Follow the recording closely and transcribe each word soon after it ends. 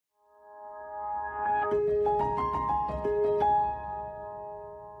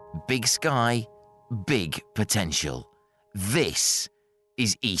big sky, big potential. This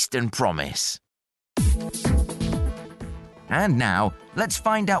is Eastern Promise. And now, let's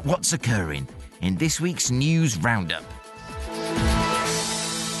find out what's occurring in this week's News Roundup.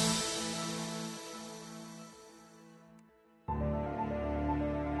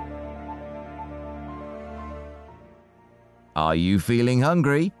 Are you feeling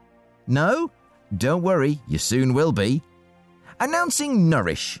hungry? No? Don't worry, you soon will be. Announcing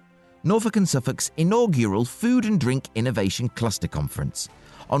Nourish, Norfolk and Suffolk's inaugural Food and Drink Innovation Cluster Conference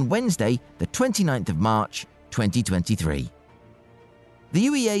on Wednesday, the 29th of March, 2023. The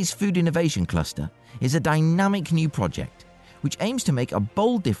UEA's Food Innovation Cluster is a dynamic new project which aims to make a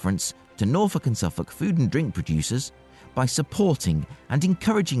bold difference to Norfolk and Suffolk food and drink producers by supporting and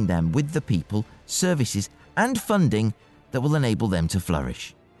encouraging them with the people, services and funding that will enable them to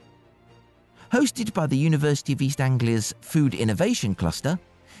flourish. Hosted by the University of East Anglia's Food Innovation Cluster,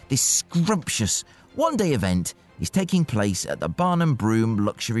 this scrumptious one-day event is taking place at the Barnum Broom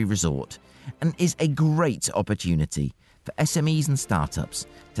Luxury Resort and is a great opportunity for SMEs and startups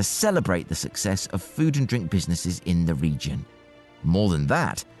to celebrate the success of food and drink businesses in the region. More than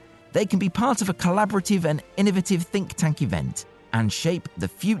that, they can be part of a collaborative and innovative think tank event and shape the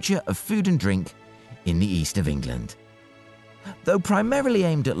future of food and drink in the east of England. Though primarily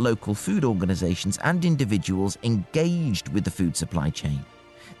aimed at local food organisations and individuals engaged with the food supply chain,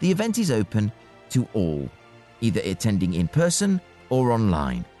 the event is open to all, either attending in person or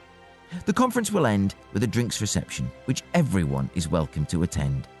online. The conference will end with a drinks reception, which everyone is welcome to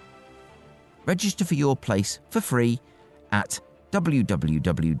attend. Register for your place for free at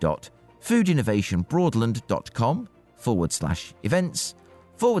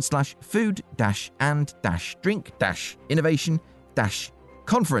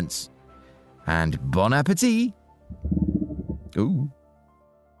And bon appetit! Ooh.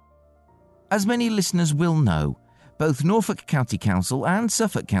 As many listeners will know, both Norfolk County Council and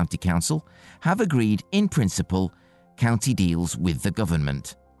Suffolk County Council have agreed in principle county deals with the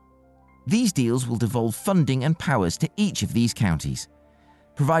government. These deals will devolve funding and powers to each of these counties,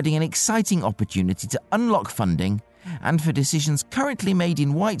 providing an exciting opportunity to unlock funding and for decisions currently made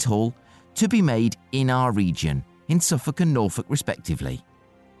in Whitehall to be made in our region, in Suffolk and Norfolk respectively.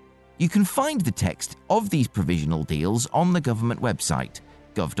 You can find the text of these provisional deals on the government website,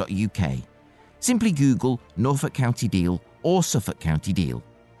 gov.uk. Simply Google Norfolk County Deal or Suffolk County Deal.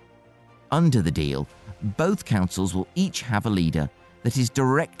 Under the deal, both councils will each have a leader that is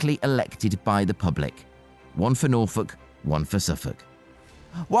directly elected by the public, one for Norfolk, one for Suffolk.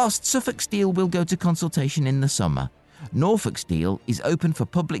 Whilst Suffolk's deal will go to consultation in the summer, Norfolk's deal is open for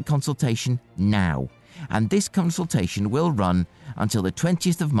public consultation now, and this consultation will run until the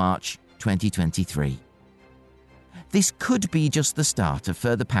 20th of March 2023. This could be just the start of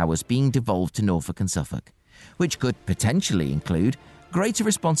further powers being devolved to Norfolk and Suffolk, which could potentially include greater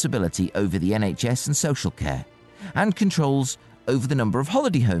responsibility over the NHS and social care, and controls over the number of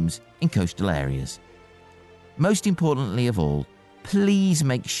holiday homes in coastal areas. Most importantly of all, please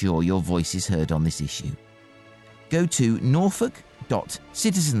make sure your voice is heard on this issue. Go to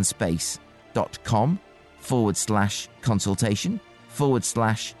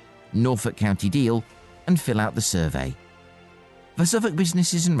norfolk.citizenspace.com/consultation/Norfolk County Deal and fill out the survey. For Suffolk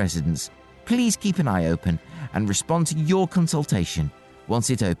businesses and residents, please keep an eye open and respond to your consultation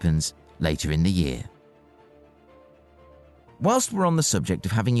once it opens later in the year. Whilst we're on the subject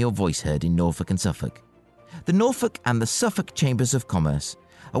of having your voice heard in Norfolk and Suffolk, the Norfolk and the Suffolk Chambers of Commerce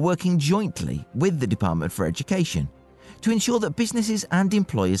are working jointly with the Department for Education to ensure that businesses and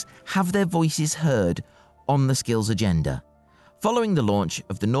employers have their voices heard on the skills agenda, following the launch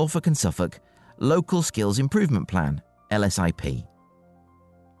of the Norfolk and Suffolk Local Skills Improvement Plan, LSIP.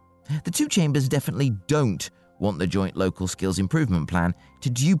 The two chambers definitely don't want the Joint Local Skills Improvement Plan to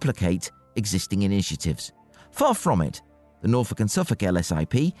duplicate existing initiatives. Far from it. The Norfolk and Suffolk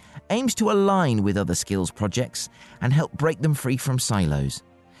LSIP aims to align with other skills projects and help break them free from silos,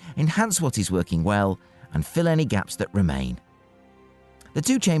 enhance what is working well, and fill any gaps that remain. The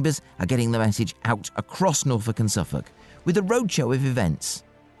two chambers are getting the message out across Norfolk and Suffolk with a roadshow of events.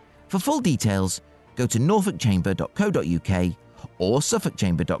 For full details, go to norfolkchamber.co.uk or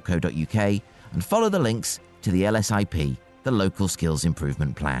suffolkchamber.co.uk and follow the links to the LSIP, the Local Skills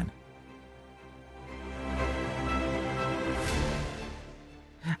Improvement Plan.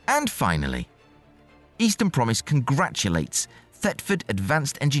 And finally, Eastern Promise congratulates Thetford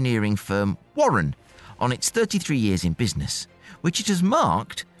advanced engineering firm Warren on its 33 years in business, which it has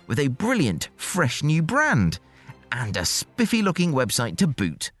marked with a brilliant, fresh new brand and a spiffy-looking website to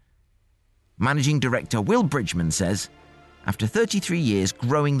boot. Managing Director Will Bridgman says, After 33 years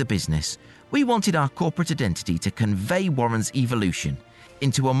growing the business, we wanted our corporate identity to convey Warren's evolution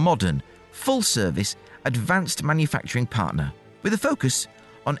into a modern, full-service, advanced manufacturing partner with a focus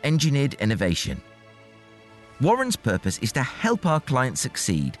on engineered innovation. Warren's purpose is to help our clients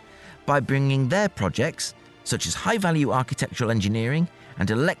succeed by bringing their projects, such as high-value architectural engineering and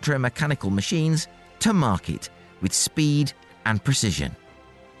electromechanical machines, to market with speed and precision.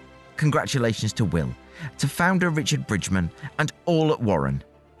 Congratulations to Will, to founder Richard Bridgman, and all at Warren.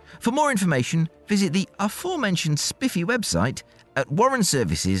 For more information, visit the aforementioned spiffy website at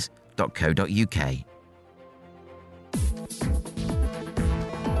warrenservices.co.uk.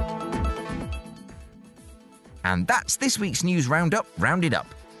 And that's this week's news roundup rounded up.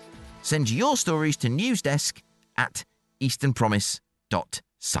 Send your stories to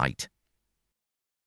newsdesk@easternpromise.site.